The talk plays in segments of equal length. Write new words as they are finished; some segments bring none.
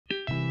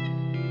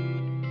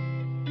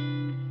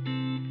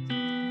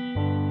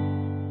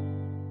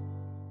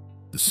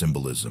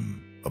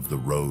symbolism of the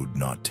road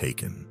not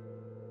taken.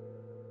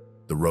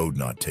 The Road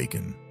Not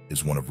Taken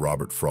is one of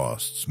Robert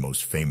Frost's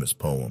most famous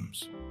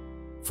poems.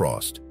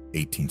 Frost,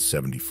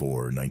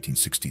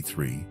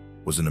 1874-1963,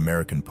 was an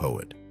American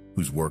poet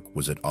whose work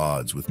was at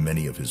odds with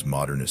many of his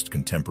modernist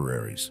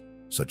contemporaries,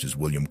 such as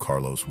William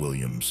Carlos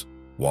Williams,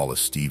 Wallace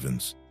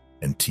Stevens,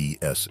 and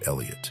T.S.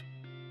 Eliot.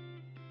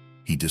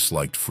 He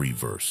disliked free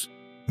verse,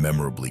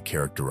 memorably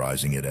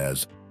characterizing it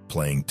as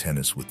playing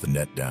tennis with the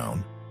net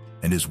down,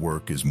 and his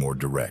work is more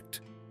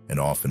direct and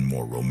often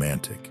more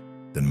romantic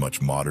than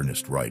much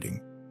modernist writing.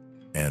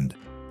 And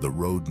The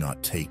Road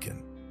Not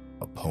Taken,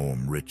 a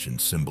poem rich in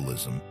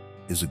symbolism,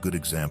 is a good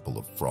example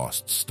of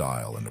Frost's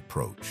style and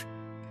approach.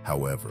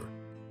 However,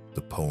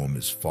 the poem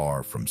is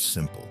far from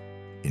simple.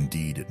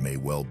 Indeed, it may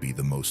well be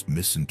the most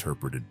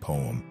misinterpreted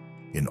poem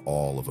in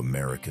all of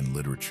American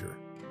literature.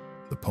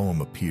 The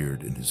poem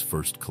appeared in his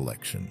first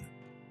collection,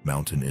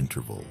 Mountain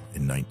Interval,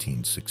 in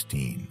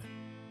 1916.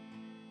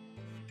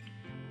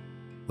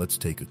 Let's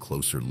take a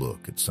closer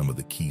look at some of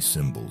the key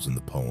symbols in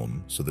the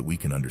poem so that we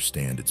can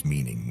understand its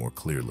meaning more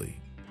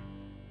clearly.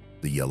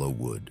 The yellow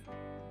wood.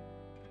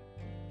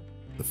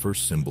 The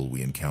first symbol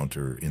we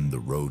encounter in The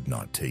Road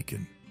Not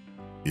Taken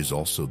is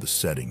also the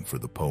setting for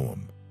the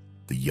poem,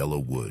 the yellow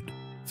wood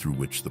through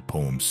which the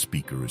poem's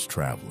speaker is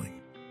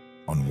traveling.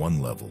 On one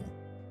level,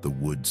 the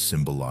wood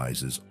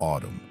symbolizes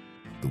autumn.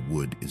 The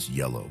wood is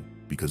yellow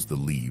because the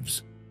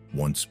leaves,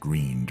 once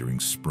green during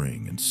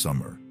spring and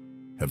summer,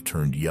 have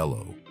turned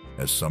yellow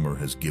as summer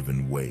has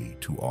given way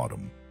to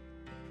autumn.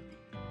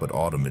 But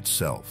autumn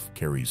itself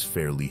carries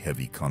fairly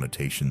heavy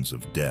connotations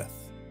of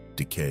death,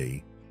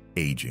 decay,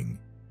 aging,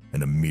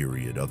 and a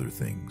myriad other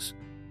things.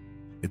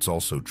 It's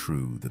also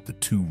true that the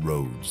two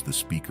roads the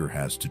speaker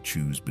has to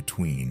choose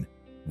between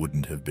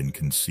wouldn't have been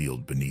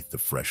concealed beneath the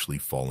freshly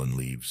fallen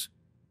leaves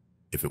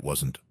if it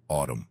wasn't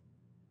autumn.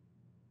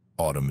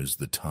 Autumn is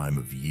the time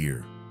of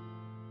year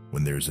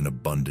when there's an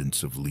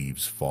abundance of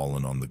leaves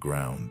fallen on the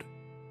ground.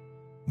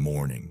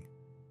 Morning.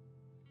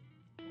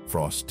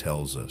 Frost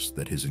tells us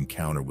that his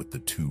encounter with the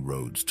two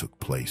roads took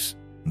place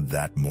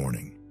that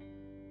morning.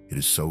 It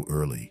is so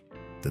early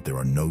that there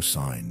are no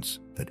signs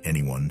that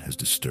anyone has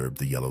disturbed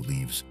the yellow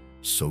leaves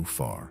so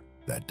far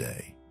that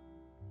day.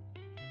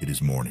 It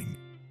is morning,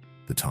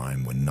 the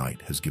time when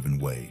night has given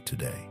way to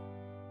day.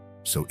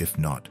 So if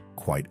not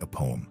quite a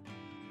poem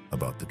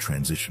about the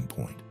transition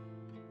point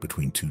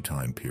between two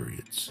time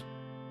periods.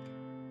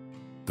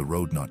 The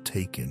Road Not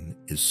Taken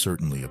is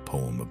certainly a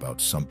poem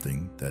about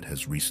something that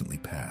has recently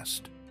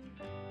passed,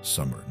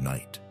 summer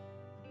night,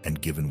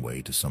 and given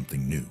way to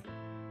something new,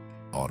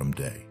 autumn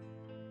day.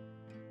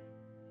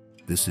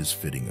 This is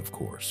fitting, of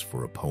course,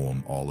 for a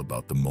poem all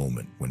about the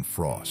moment when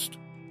Frost,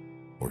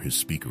 or his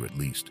speaker at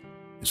least,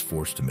 is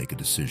forced to make a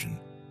decision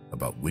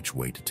about which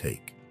way to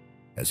take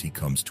as he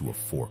comes to a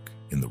fork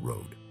in the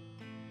road.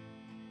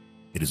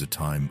 It is a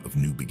time of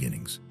new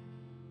beginnings,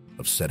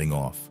 of setting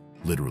off,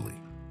 literally,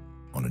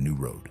 on a new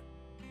road.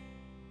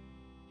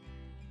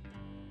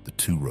 The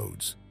two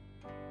roads,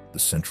 the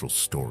central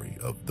story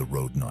of The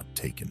Road Not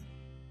Taken,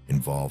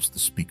 involves the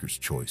speaker's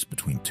choice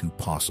between two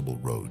possible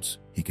roads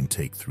he can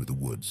take through the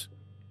woods.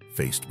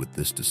 Faced with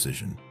this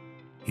decision,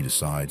 he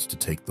decides to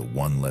take the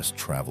one less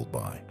traveled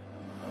by.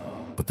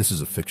 But this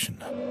is a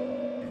fiction,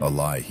 a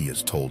lie he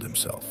has told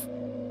himself.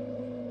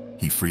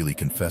 He freely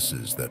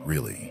confesses that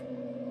really,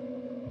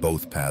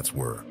 both paths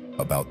were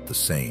about the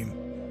same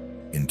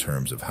in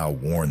terms of how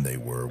worn they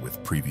were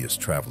with previous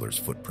travelers'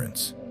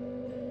 footprints,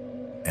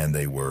 and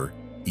they were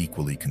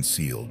equally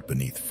concealed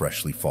beneath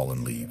freshly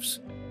fallen leaves.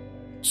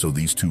 So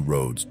these two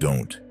roads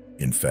don't,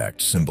 in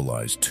fact,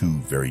 symbolize two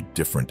very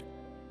different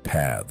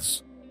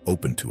paths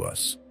open to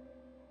us.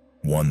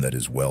 One that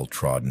is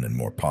well-trodden and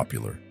more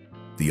popular,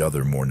 the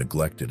other more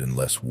neglected and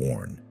less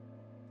worn.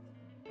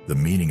 The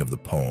meaning of the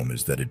poem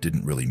is that it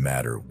didn't really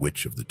matter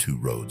which of the two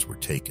roads were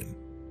taken,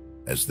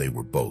 as they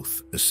were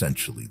both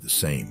essentially the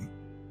same,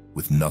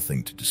 with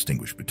nothing to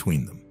distinguish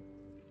between them.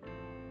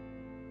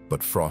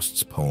 But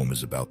Frost's poem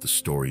is about the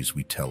stories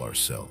we tell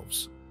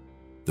ourselves,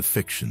 the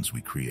fictions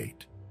we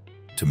create,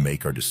 to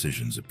make our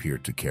decisions appear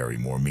to carry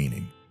more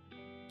meaning.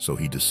 So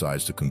he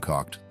decides to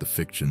concoct the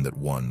fiction that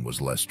one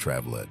was less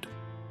traveled,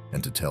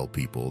 and to tell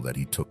people that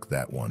he took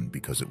that one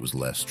because it was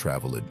less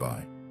traveled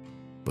by.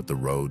 But the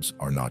roads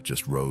are not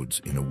just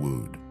roads in a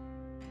wood.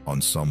 On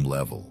some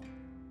level,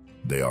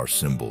 they are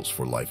symbols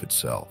for life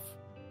itself.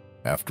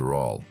 After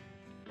all,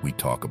 we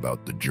talk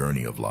about the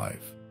journey of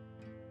life.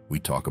 We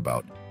talk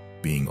about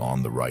being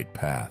on the right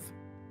path,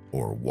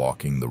 or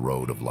walking the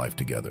road of life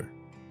together,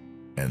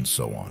 and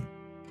so on.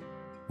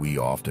 We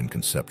often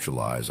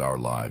conceptualize our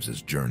lives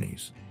as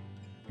journeys,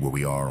 where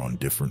we are on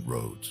different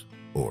roads,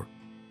 or,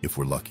 if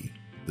we're lucky,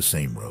 the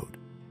same road,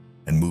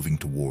 and moving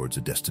towards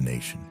a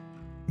destination,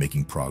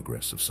 making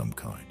progress of some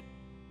kind.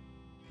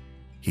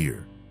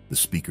 Here, the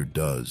speaker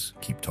does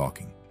keep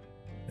talking,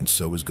 and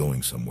so is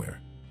going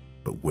somewhere,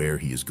 but where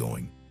he is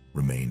going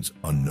remains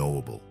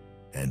unknowable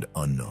and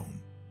unknown.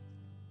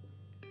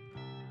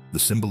 The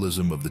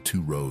symbolism of the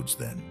two roads,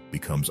 then,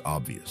 becomes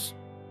obvious.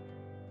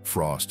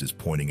 Frost is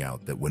pointing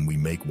out that when we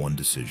make one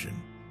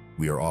decision,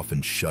 we are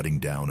often shutting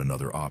down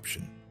another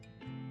option.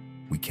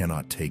 We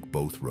cannot take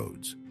both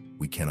roads.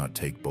 We cannot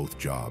take both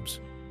jobs.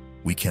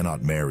 We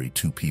cannot marry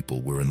two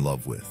people we're in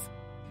love with,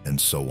 and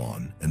so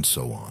on and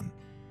so on.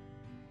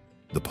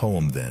 The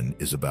poem, then,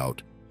 is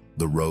about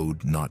the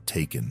road not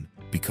taken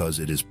because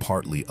it is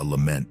partly a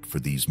lament for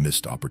these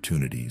missed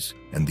opportunities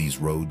and these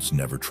roads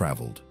never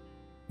traveled.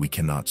 We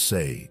cannot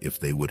say if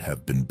they would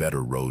have been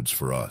better roads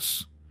for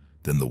us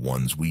than the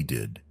ones we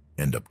did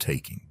end up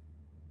taking.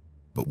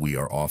 But we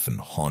are often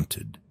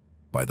haunted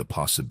by the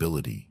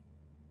possibility,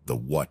 the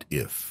what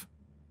if,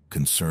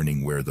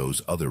 concerning where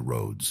those other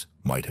roads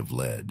might have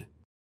led.